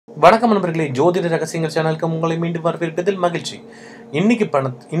வணக்கம் நண்பர்களே, ஜோதிட ரகசியங்கள் சேனலுக்கு உங்களை மீண்டும் வரவேற்பதில் மகிழ்ச்சி.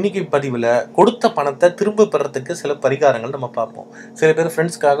 இன்னைக்கு பதிவில் கொடுத்த பணத்தை திரும்ப பெறத்துக்கு சில பரிகாரங்கள் நம்ம பார்ப்போம். சில பேர்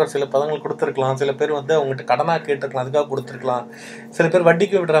ஃப்ரெண்ட்ஸ்க்காக சில பதங்கள் கொடுத்துருக்கலாம், சில பேர் அவங்ககிட்ட கடனாக கேட்டிருக்கலாம், அதுக்காக கொடுத்துருக்கலாம், சில பேர்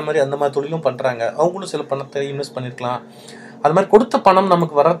வட்டிக்கு விடுற மாதிரி அந்த மாதிரி தொழிலும் பண்ணுறாங்க. அவங்களும் சில பணத்தை இன்வெஸ்ட் பண்ணியிருக்கலாம். அது மாதிரி கொடுத்த பணம்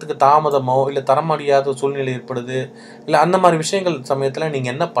நமக்கு வர்றதுக்கு தாமதமோ இல்லை தரமடியாத சூழ்நிலை ஏற்படுது, இல்லை அந்த மாதிரி விஷயங்கள் சமயத்தில்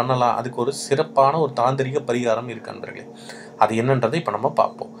நீங்கள் என்ன பண்ணலாம், அதுக்கு ஒரு சிறப்பான ஒரு தாந்திரிக பரிகாரம் இருக்கு நண்பர்களே. அது என்னன்றதை இப்போ நம்ம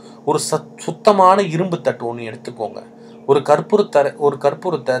பார்ப்போம். ஒரு சுத்தமான இரும்பு தட்டு ஒன்று எடுத்துக்கோங்க. ஒரு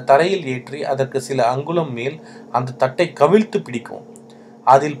கற்பூரத்தை தரையில் ஏற்றி அதற்கு சில அங்குலம் மேல் அந்த தட்டை கவிழ்த்து பிடிக்கும்.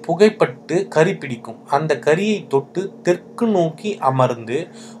 அதில் புகைப்பட்டு கரி பிடிக்கும். அந்த கரியை தொட்டு தெற்கு நோக்கி அமர்ந்து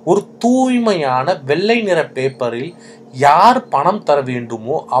ஒரு தூய்மையான வெள்ளை நிற பேப்பரில் யார் பணம் தர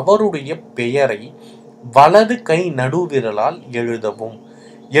வேண்டுமோ அவருடைய பெயரை வலது கை நடுவிரலால் எழுதவும்.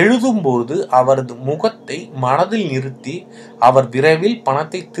 எழுதும்போது அவரது முகத்தை மனதில் நிறுத்தி அவர் விரைவில்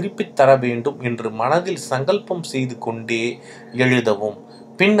பணத்தை திருப்பித் தர வேண்டும் என்று மனதில் சங்கல்பம் செய்து கொண்டே எழுதவும்.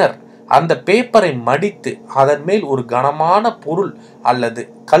 பின்னர் அந்த பேப்பரை மடித்து அதன் மேல் ஒரு கனமான பொருள் அல்லது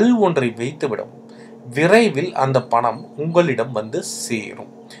கல் ஒன்றை வைத்துவிடும். விரைவில் அந்த பணம் உங்களிடம் வந்து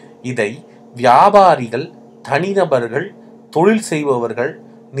சேரும். இதை வியாபாரிகள், தனிநபர்கள், தொழில் செய்பவர்கள்,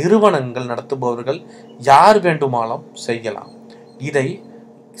 நிறுவனங்கள் நடத்துபவர்கள் யார் வேண்டுமானாலும் செய்யலாம். இதை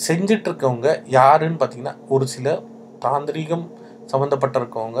செஞ்சிட்டு இருக்கவங்க யாருன்னு பார்த்தீங்கன்னா, ஒரு சில தாந்திரிகம்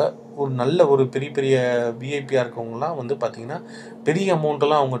சம்மந்தப்பட்டிருக்கவங்க, ஒரு நல்ல ஒரு பெரிய பெரிய விஐபியாக இருக்கவங்கலாம் பார்த்தீங்கன்னா பெரிய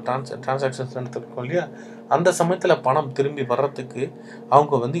அமௌண்ட்டெல்லாம் அவங்க டிரான்சாக்ஷன்ஸ் எடுத்துருக்கோம் இல்லையா, அந்த சமயத்தில் பணம் திரும்பி வர்றதுக்கு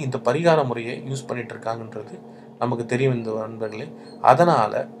அவங்க இந்த பரிகார முறையை யூஸ் பண்ணிட்டு இருக்காங்கன்றது நமக்கு தெரியும் இந்த நண்பர்களே.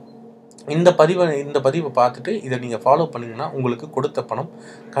 அதனால் இந்த பதிவை பார்த்துட்டு இதை நீங்கள் ஃபாலோ பண்ணிங்கன்னா உங்களுக்கு கொடுத்த பணம்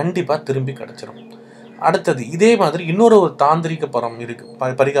கண்டிப்பாக திரும்பி கிடச்சிடும். அடுத்தது இதே மாதிரி இன்னொரு தாந்திரிக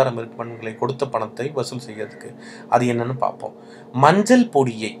பரிகாரம் இருக்கு பணங்களை கொடுத்த பணத்தை வசூல் செய்யறதுக்கு. அது என்னன்னு பார்ப்போம். மஞ்சள்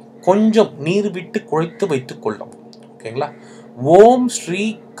பொடியை கொஞ்சம் நீர் விட்டு குழைத்து வைத்துக் கொள்ளவும். ஓகேங்களா? ஓம் ஸ்ரீ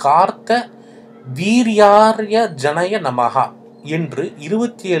கார்த்த வீர்யார்ய ஜனய நமஹா என்று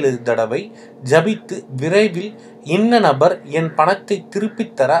 27 தடவை ஜபித்து விரைவில் இன்ன நபர் என் பணத்தை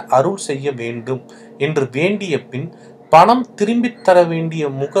திருப்பித் தர அருள் செய்ய வேண்டும் என்று வேண்டிய பின் பணம் திரும்பித் தர வேண்டிய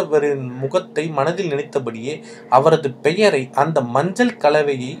முகத்தை மனதில் நினைத்தபடியே அவரது பெயரை அந்த மஞ்சள்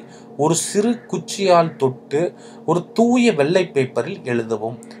கலவையை ஒரு சிறு குச்சியால் தொட்டு ஒரு தூய வெள்ளை பேப்பரில்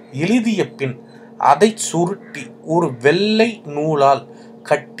எழுதவும். எழுதிய பின் அதை சுருட்டி ஒரு வெள்ளை நூலால்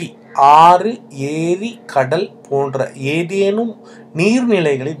கட்டி ஆறு, ஏரி, கடல் போன்ற ஏதேனும்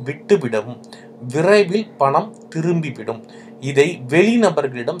நீர்நிலைகளை விட்டுவிடவும். விரைவில் பணம் திரும்பிவிடும். இதை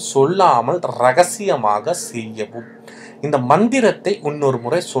வெளிநபர்களிடம் சொல்லாமல் ரகசியமாக செய்யவும். இந்த மந்திரத்தை இன்னொரு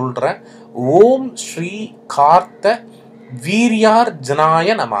முறை சொல்றேன். ஓம் ஸ்ரீ கார்த்த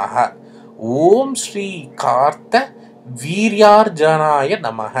வீர்யார்ஜனாய நமஹ. ஓம் ஸ்ரீ கார்த்த வீர்யார்ஜனாய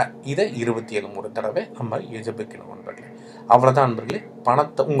நமஹ. இதை 27 தடவை நம்ம ஜபிக்கணும் நண்பர்களே. அவ்வளவுதான் நண்பர்களே.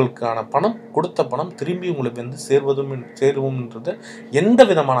 உங்களுக்கான பணம், கொடுத்த பணம் திரும்பி உங்களுக்கு சேரும்ன்றது எந்த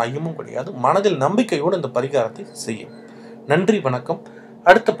விதமான ஐயமும் கிடையாது. மனதில் நம்பிக்கையோடு இந்த பரிகாரத்தை செய்யும். நன்றி, வணக்கம்.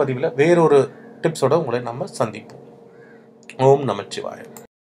 அடுத்த பதிவில் வேறொரு டிப்ஸோட உங்களை நம்ம சந்திப்போம். ஓம் நமச்சிவாய.